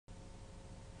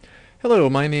Hello,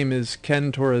 my name is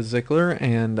Ken Torres-Zickler,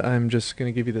 and I'm just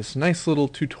going to give you this nice little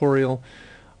tutorial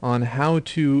on how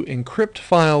to encrypt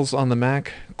files on the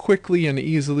Mac quickly and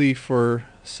easily for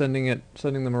sending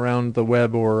them around the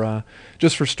web or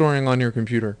just for storing on your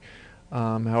computer,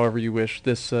 however you wish.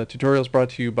 This tutorial is brought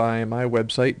to you by my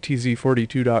website,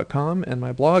 tz42.com, and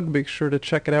my blog. Make sure to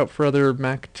check it out for other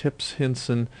Mac tips, hints,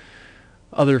 and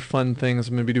other fun things.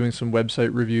 I'm going to be doing some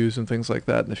website reviews and things like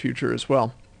that in the future as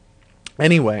well.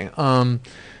 Anyway,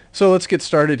 so let's get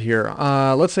started here.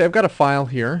 Let's say I've got a file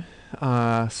here,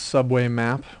 subway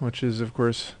map, which is of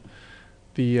course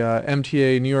the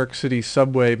MTA New York City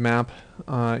subway map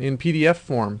in PDF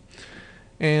form,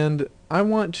 and I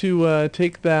want to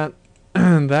take that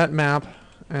that map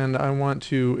and I want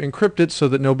to encrypt it so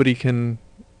that nobody can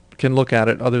look at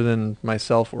it other than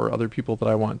myself or other people that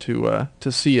I want to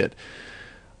see it.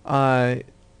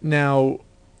 Now,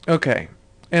 okay.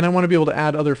 And I want to be able to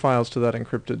add other files to that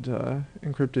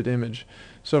encrypted image.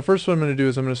 So first what I'm going to do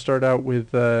is I'm going to start out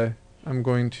with, I'm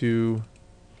going to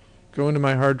go into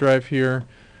my hard drive here.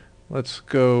 Let's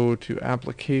go to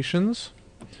Applications.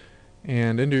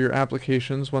 And into your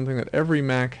Applications, one thing that every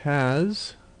Mac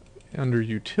has under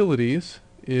Utilities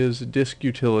is Disk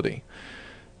Utility.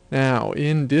 Now,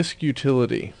 in Disk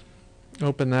Utility,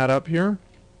 open that up here.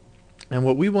 And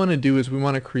what we want to do is we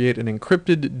want to create an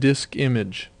encrypted disk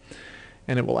image.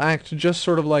 And it will act just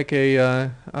sort of like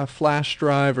a flash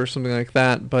drive or something like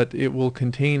that, but it will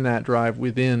contain that drive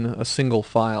within a single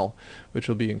file, which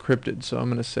will be encrypted. So I'm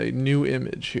going to say New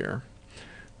Image here.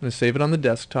 I'm going to save it on the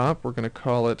desktop. We're going to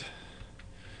call it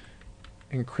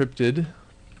Encrypted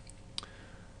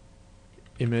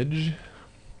Image.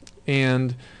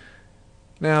 And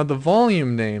now the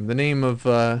volume name, the name of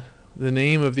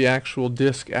the actual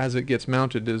disk as it gets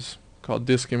mounted, is called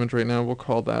Disk Image right now. We'll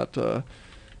call that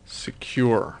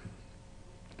Secure.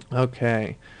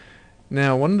 Okay.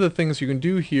 Now, one of the things you can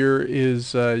do here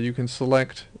is you can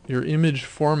select your image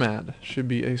format. Should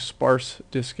be a sparse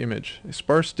disk image. A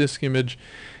sparse disk image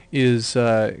is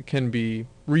can be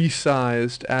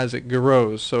resized as it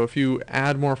grows. So if you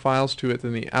add more files to it,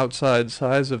 then the outside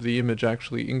size of the image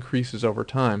actually increases over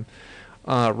time,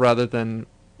 rather than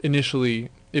initially.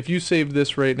 If you save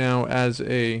this right now as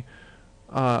a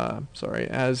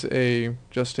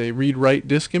just a read-write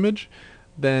disk image,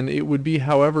 then it would be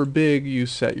however big you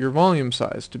set your volume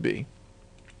size to be.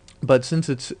 But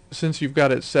since you've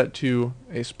got it set to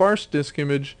a sparse disk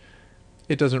image,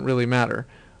 it doesn't really matter.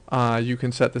 You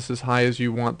can set this as high as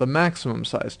you want the maximum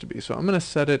size to be. So I'm going to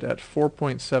set it at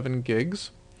 4.7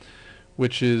 gigs,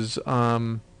 which is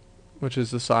the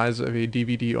size of a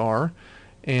DVD-R,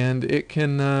 and it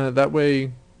can that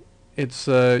way. It's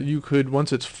you could,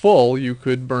 once it's full, you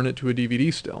could burn it to a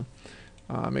DVD still.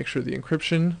 Make sure the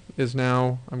encryption is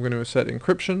now, I'm going to set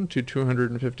encryption to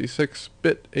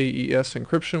 256-bit AES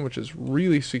encryption, which is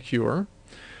really secure,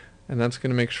 and that's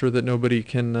going to make sure that nobody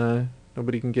can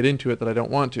get into it that I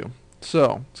don't want to.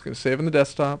 So it's going to save on the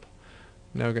desktop.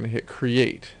 Now I'm going to hit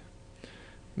create.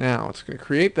 Now it's going to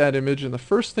create that image, and the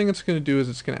first thing it's going to do is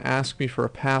it's going to ask me for a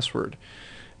password.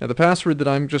 Now the password that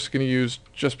I'm just going to use,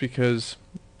 just because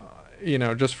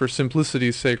just for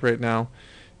simplicity's sake right now,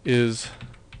 is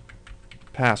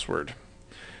password.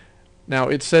 Now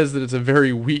it says that it's a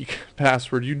very weak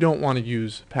password. You don't want to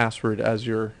use password as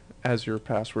your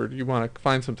password. You want to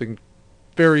find something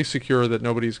very secure that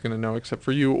nobody's going to know except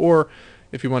for you, or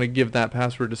if you want to give that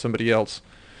password to somebody else,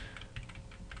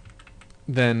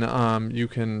 then you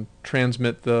can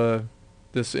transmit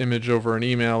this image over an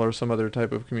email or some other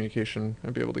type of communication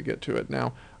and be able to get to it.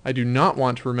 Now, I do not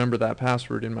want to remember that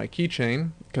password in my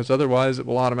keychain, because otherwise it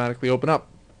will automatically open up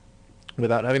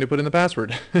without having to put in the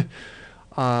password.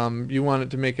 You want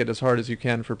it to make it as hard as you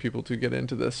can for people to get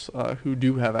into this who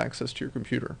do have access to your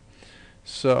computer.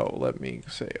 So let me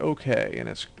say OK, and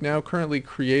it's now currently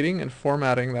creating and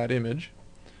formatting that image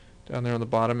down there on the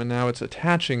bottom, and now it's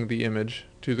attaching the image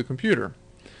to the computer.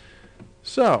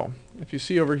 So if you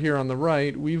see over here on the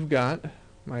right, we've got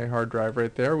my hard drive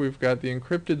right there. We've got the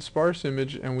encrypted sparse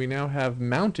image, and we now have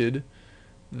mounted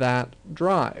that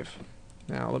drive.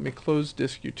 Now let me close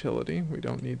Disk Utility. We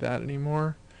don't need that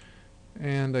anymore.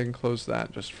 And I can close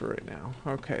that just for right now.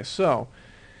 Okay, so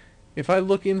if I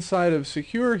look inside of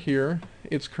Secure here,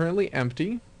 it's currently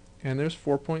empty, and there's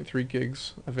 4.3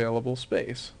 gigs available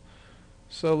space.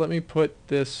 So let me put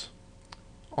this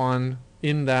on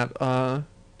in that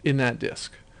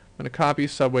disk. I'm going to copy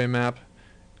subway map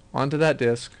onto that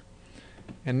disk,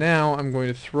 and now I'm going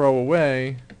to throw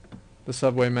away the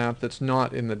subway map that's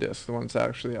not in the disk, the one that's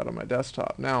actually out on my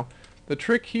desktop. Now, the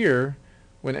trick here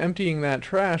when emptying that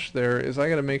trash there is I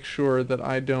got to make sure that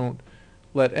I don't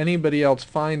let anybody else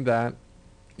find that,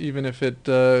 even if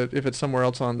it's somewhere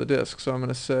else on the disk. So I'm going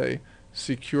to say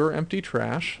secure empty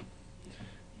trash.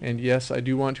 And yes, I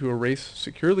do want to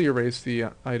securely erase the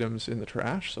items in the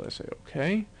trash. So I say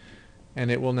OK, and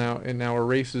it now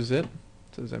erases it.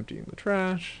 It says emptying the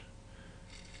trash,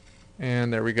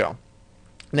 and there we go.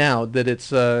 Now that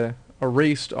it's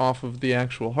erased off of the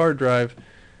actual hard drive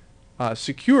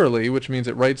securely, which means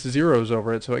it writes zeros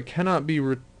over it, so it cannot be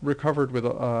recovered with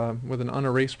an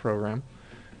unerased program.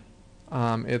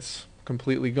 It's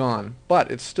completely gone, but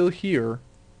it's still here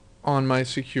on my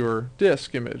secure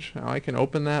disk image. Now I can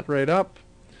open that right up,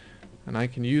 and I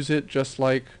can use it just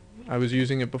like I was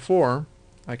using it before.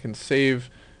 I can save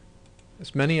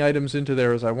as many items into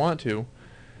there as I want to.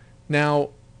 Now,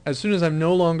 as soon as I'm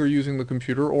no longer using the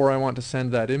computer or I want to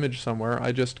send that image somewhere,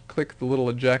 I just click the little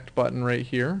eject button right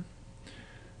here.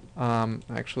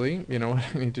 Actually, you know what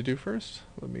I need to do first?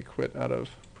 Let me quit out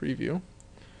of preview,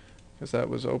 because that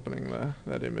was opening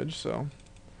that image. So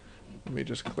let me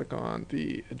just click on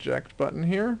the eject button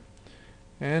here,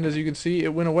 and as you can see,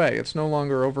 it went away. It's no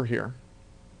longer over here.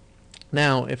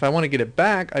 Now, if I want to get it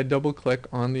back, I double click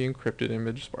on the encrypted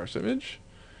image, sparse image,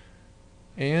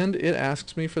 and it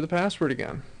asks me for the password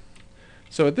again.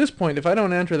 So at this point, if I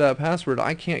don't enter that password,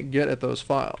 I can't get at those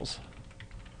files.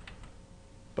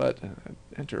 But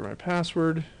enter my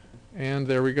password, and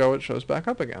there we go, it shows back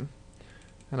up again.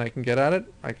 And I can get at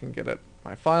it, I can get at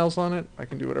my files on it, I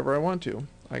can do whatever I want to.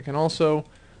 I can also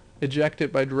eject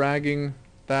it by dragging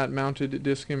that mounted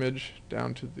disk image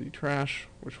down to the trash,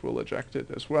 which will eject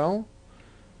it as well,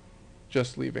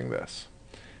 just leaving this.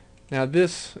 Now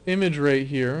this image right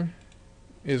here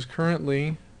is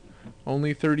currently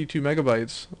only 32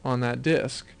 megabytes on that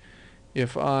disk.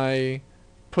 If I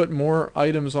put more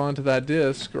items onto that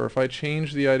disk, or if I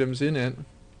change the items in it,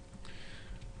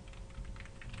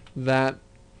 that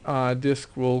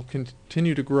disk will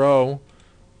continue to grow.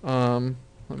 Let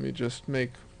me just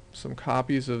make some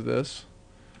copies of this.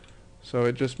 So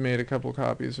it just made a couple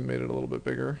copies and made it a little bit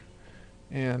bigger.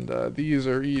 And these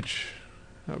are each,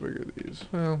 how big are these?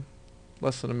 Well,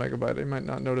 less than a megabyte. I might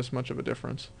not notice much of a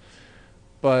difference.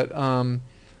 But at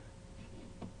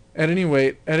any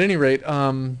rate,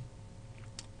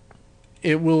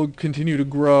 it will continue to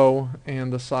grow,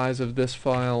 and the size of this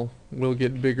file will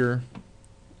get bigger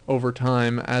over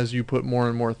time as you put more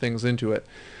and more things into it.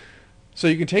 So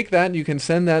you can take that, you can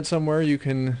send that somewhere, you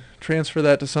can transfer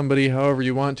that to somebody however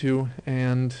you want to,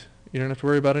 and you don't have to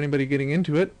worry about anybody getting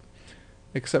into it,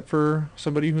 except for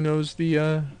somebody who knows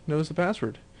the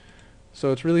password.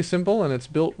 So it's really simple, and it's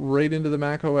built right into the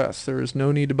macOS. There is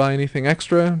no need to buy anything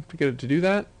extra to get it to do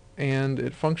that, and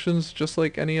it functions just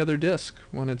like any other disk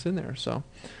when it's in there. So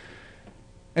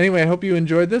anyway, I hope you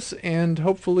enjoyed this, and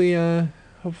hopefully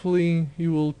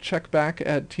you will check back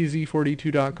at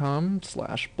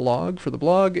tz42.com/blog for the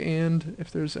blog, and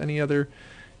if there's any other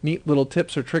neat little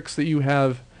tips or tricks that you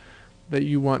have that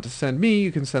you want to send me,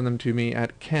 you can send them to me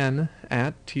at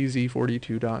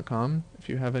ken@tz42.com. If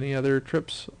you have any other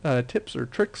tips or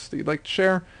tricks that you'd like to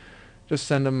share, just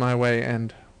send them my way,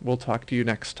 and we'll talk to you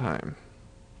next time.